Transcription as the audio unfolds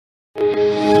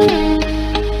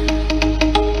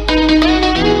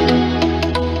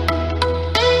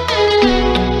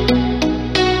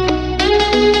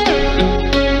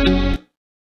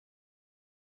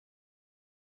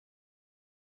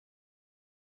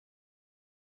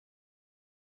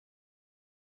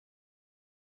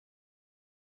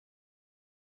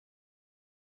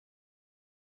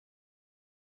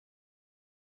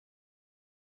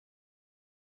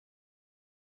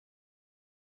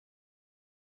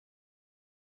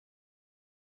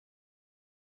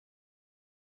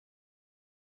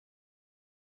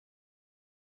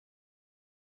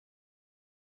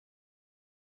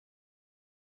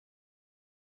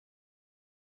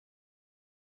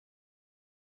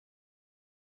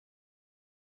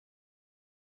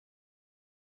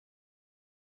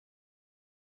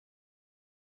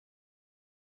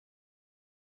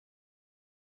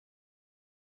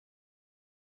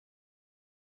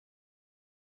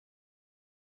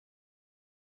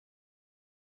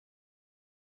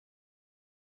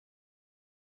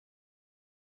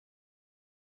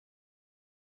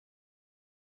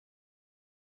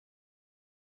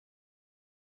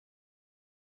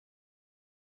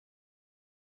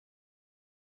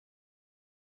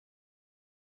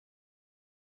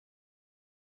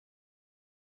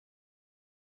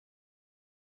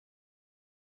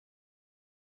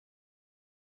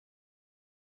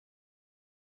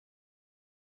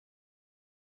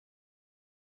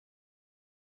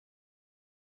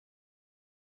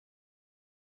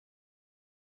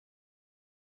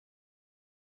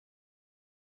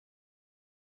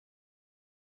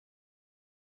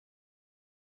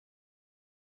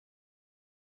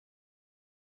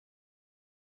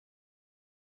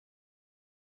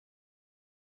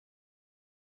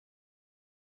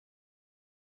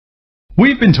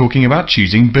We've been talking about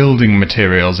choosing building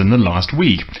materials in the last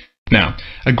week. Now,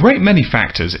 a great many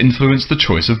factors influence the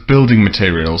choice of building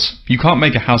materials. You can't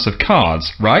make a house of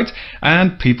cards, right?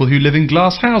 And people who live in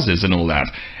glass houses and all that.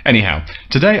 Anyhow,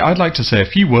 today I'd like to say a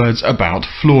few words about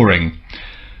flooring.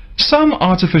 Some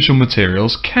artificial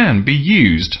materials can be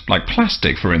used, like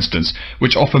plastic for instance,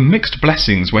 which offer mixed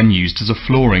blessings when used as a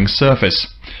flooring surface.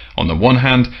 On the one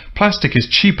hand, plastic is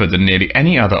cheaper than nearly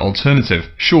any other alternative,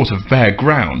 short of bare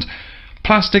ground.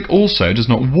 Plastic also does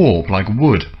not warp like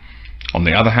wood. On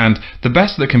the other hand, the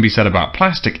best that can be said about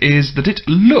plastic is that it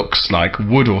looks like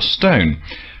wood or stone.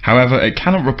 However, it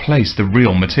cannot replace the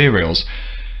real materials.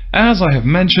 As I have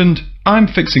mentioned, I'm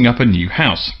fixing up a new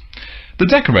house. The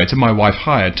decorator my wife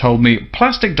hired told me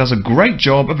plastic does a great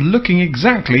job of looking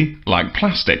exactly like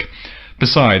plastic.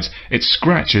 Besides, it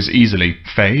scratches easily,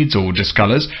 fades or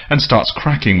discolours, and starts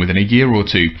cracking within a year or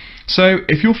two. So,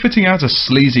 if you're fitting out a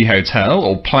sleazy hotel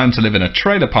or plan to live in a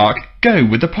trailer park, go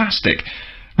with the plastic.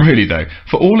 Really though,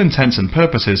 for all intents and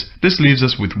purposes, this leaves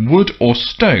us with wood or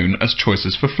stone as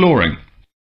choices for flooring.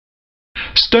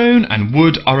 Stone and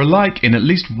wood are alike in at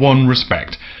least one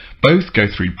respect. Both go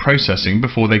through processing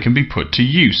before they can be put to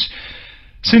use.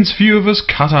 Since few of us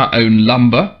cut our own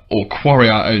lumber or quarry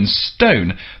our own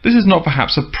stone, this is not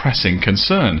perhaps a pressing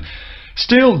concern.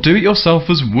 Still,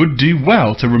 do-it-yourselfers would do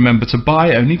well to remember to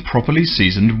buy only properly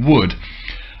seasoned wood.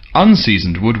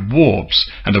 Unseasoned wood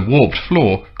warps, and a warped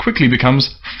floor quickly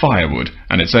becomes firewood,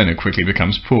 and its owner quickly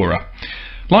becomes poorer.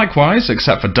 Likewise,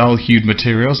 except for dull-hued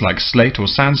materials like slate or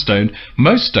sandstone,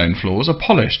 most stone floors are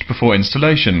polished before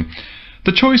installation.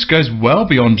 The choice goes well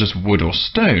beyond just wood or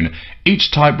stone.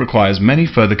 Each type requires many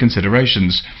further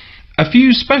considerations. A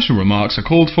few special remarks are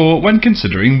called for when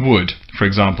considering wood. For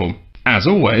example, as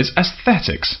always,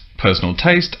 aesthetics, personal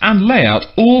taste and layout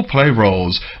all play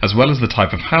roles, as well as the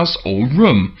type of house or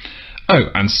room.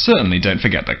 Oh, and certainly don't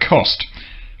forget the cost.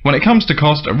 When it comes to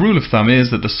cost, a rule of thumb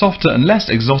is that the softer and less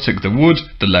exotic the wood,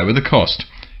 the lower the cost.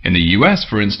 In the US,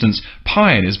 for instance,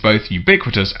 pine is both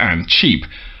ubiquitous and cheap.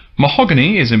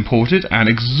 Mahogany is imported and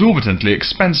exorbitantly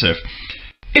expensive.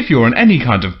 If you're on any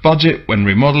kind of budget when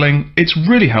remodeling, it's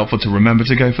really helpful to remember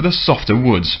to go for the softer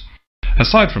woods.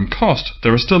 Aside from cost,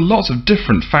 there are still lots of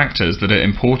different factors that are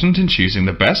important in choosing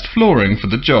the best flooring for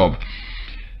the job.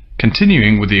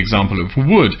 Continuing with the example of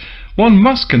wood, one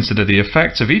must consider the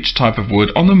effects of each type of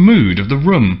wood on the mood of the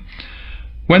room.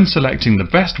 When selecting the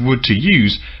best wood to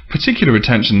use, particular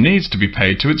attention needs to be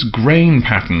paid to its grain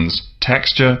patterns,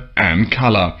 texture and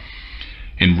colour.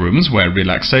 In rooms where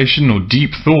relaxation or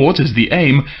deep thought is the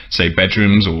aim, say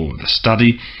bedrooms or the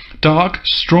study, dark,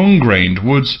 strong-grained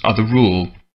woods are the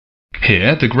rule.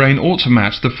 Here, the grain ought to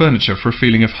match the furniture for a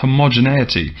feeling of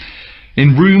homogeneity.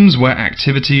 In rooms where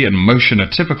activity and motion are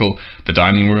typical, the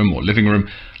dining room or living room,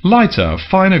 lighter,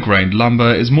 finer-grained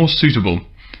lumber is more suitable.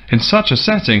 In such a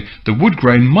setting, the wood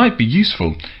grain might be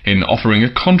useful in offering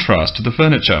a contrast to the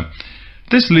furniture.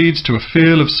 This leads to a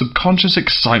feel of subconscious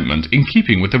excitement in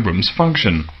keeping with the room's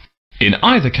function. In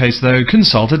either case though,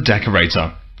 consult a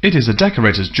decorator. It is a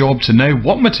decorator's job to know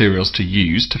what materials to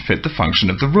use to fit the function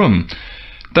of the room.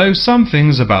 Though some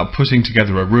things about putting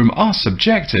together a room are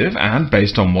subjective and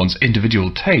based on one's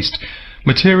individual taste,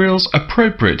 materials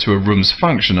appropriate to a room's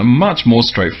function are much more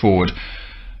straightforward.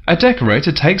 A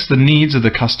decorator takes the needs of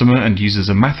the customer and uses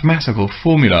a mathematical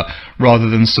formula rather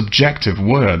than subjective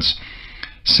words.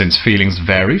 Since feelings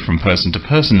vary from person to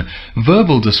person,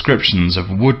 verbal descriptions of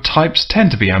wood types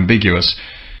tend to be ambiguous.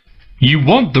 You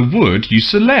want the wood you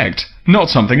select, not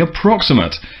something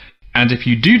approximate. And if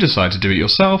you do decide to do it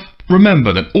yourself,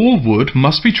 remember that all wood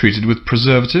must be treated with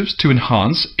preservatives to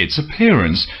enhance its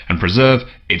appearance and preserve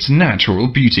its natural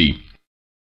beauty.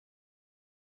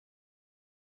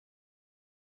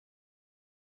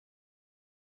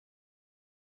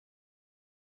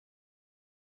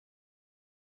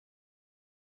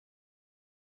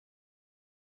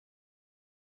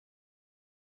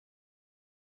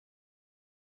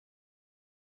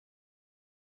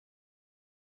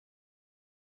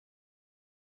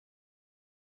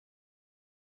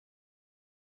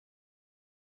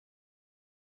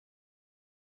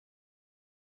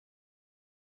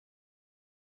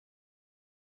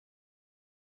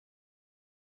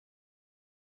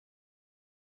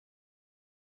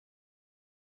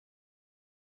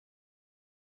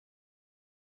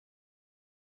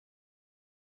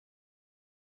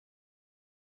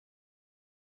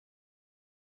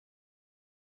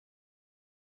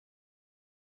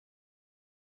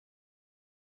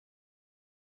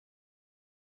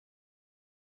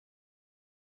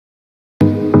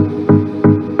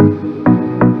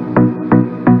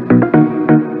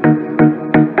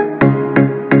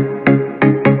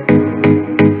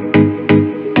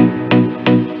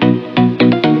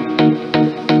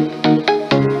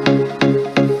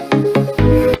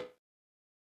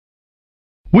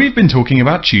 We've been talking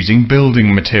about choosing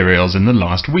building materials in the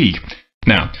last week.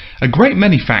 Now, a great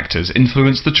many factors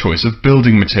influence the choice of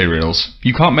building materials.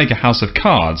 You can't make a house of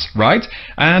cards, right?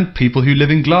 And people who live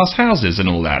in glass houses and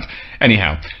all that.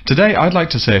 Anyhow, today I'd like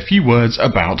to say a few words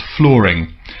about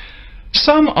flooring.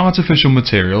 Some artificial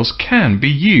materials can be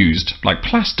used, like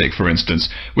plastic for instance,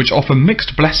 which offer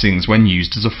mixed blessings when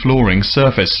used as a flooring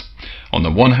surface. On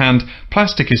the one hand,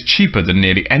 plastic is cheaper than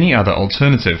nearly any other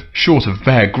alternative, short of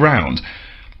bare ground.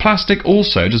 Plastic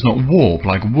also does not warp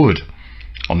like wood.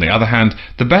 On the other hand,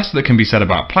 the best that can be said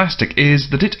about plastic is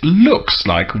that it looks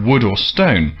like wood or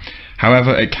stone.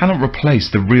 However, it cannot replace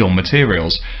the real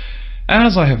materials.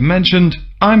 As I have mentioned,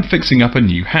 I'm fixing up a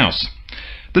new house.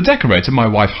 The decorator my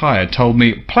wife hired told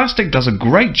me plastic does a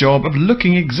great job of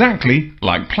looking exactly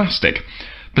like plastic.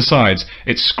 Besides,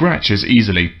 it scratches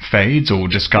easily, fades or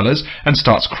discolours, and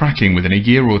starts cracking within a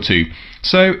year or two.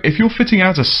 So, if you're fitting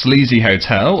out a sleazy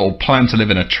hotel or plan to live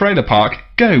in a trailer park,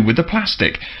 go with the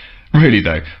plastic. Really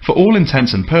though, for all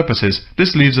intents and purposes,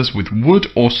 this leaves us with wood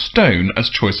or stone as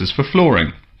choices for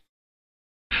flooring.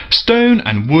 Stone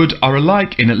and wood are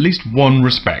alike in at least one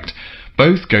respect.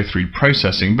 Both go through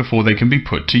processing before they can be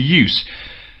put to use.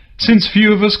 Since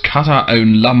few of us cut our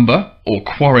own lumber or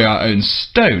quarry our own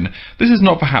stone, this is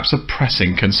not perhaps a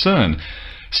pressing concern.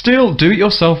 Still,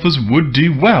 do-it-yourselfers would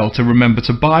do well to remember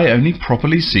to buy only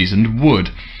properly seasoned wood.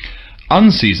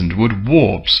 Unseasoned wood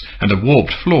warps, and a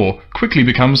warped floor quickly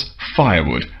becomes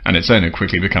firewood, and its owner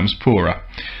quickly becomes poorer.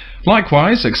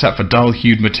 Likewise, except for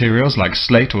dull-hued materials like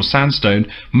slate or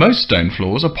sandstone, most stone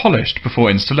floors are polished before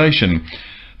installation.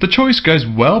 The choice goes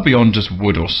well beyond just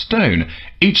wood or stone.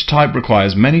 Each type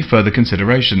requires many further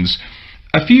considerations.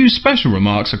 A few special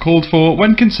remarks are called for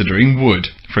when considering wood.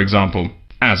 For example,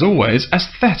 as always,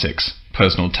 aesthetics,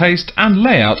 personal taste and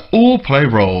layout all play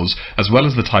roles, as well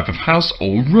as the type of house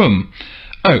or room.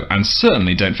 Oh, and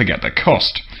certainly don't forget the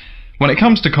cost. When it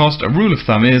comes to cost, a rule of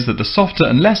thumb is that the softer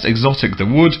and less exotic the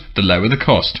wood, the lower the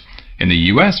cost. In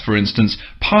the US, for instance,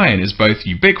 pine is both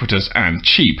ubiquitous and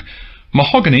cheap.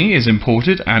 Mahogany is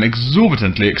imported and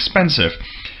exorbitantly expensive.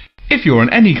 If you're on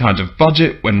any kind of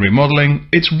budget when remodeling,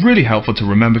 it's really helpful to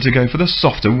remember to go for the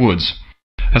softer woods.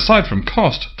 Aside from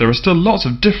cost, there are still lots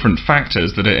of different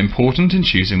factors that are important in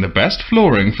choosing the best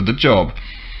flooring for the job.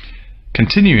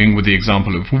 Continuing with the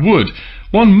example of wood,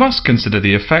 one must consider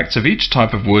the effects of each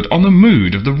type of wood on the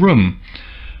mood of the room.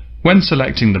 When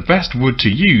selecting the best wood to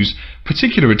use,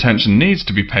 particular attention needs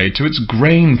to be paid to its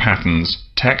grain patterns,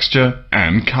 texture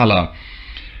and colour.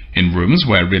 In rooms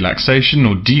where relaxation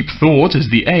or deep thought is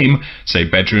the aim, say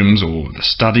bedrooms or the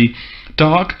study,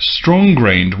 dark,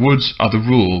 strong-grained woods are the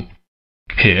rule.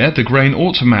 Here, the grain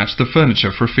ought to match the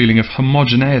furniture for a feeling of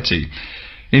homogeneity.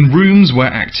 In rooms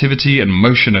where activity and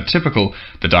motion are typical,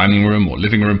 the dining room or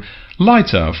living room,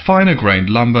 lighter, finer-grained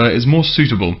lumber is more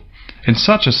suitable. In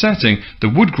such a setting, the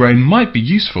wood grain might be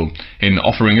useful in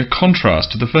offering a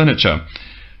contrast to the furniture.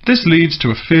 This leads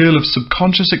to a feel of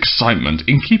subconscious excitement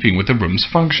in keeping with the room's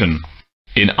function.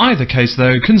 In either case,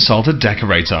 though, consult a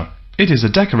decorator. It is a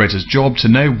decorator's job to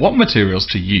know what materials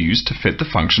to use to fit the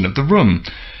function of the room.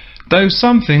 Though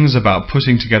some things about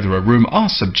putting together a room are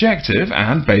subjective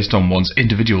and based on one's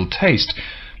individual taste,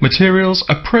 materials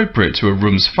appropriate to a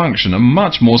room's function are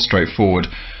much more straightforward.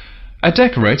 A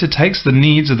decorator takes the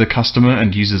needs of the customer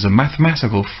and uses a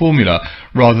mathematical formula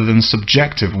rather than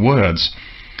subjective words.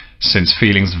 Since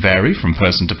feelings vary from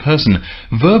person to person,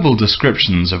 verbal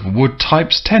descriptions of wood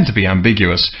types tend to be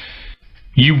ambiguous.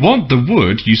 You want the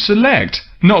wood you select,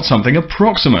 not something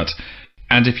approximate.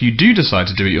 And if you do decide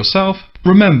to do it yourself,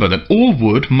 remember that all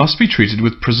wood must be treated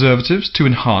with preservatives to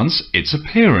enhance its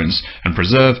appearance and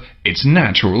preserve its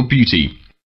natural beauty.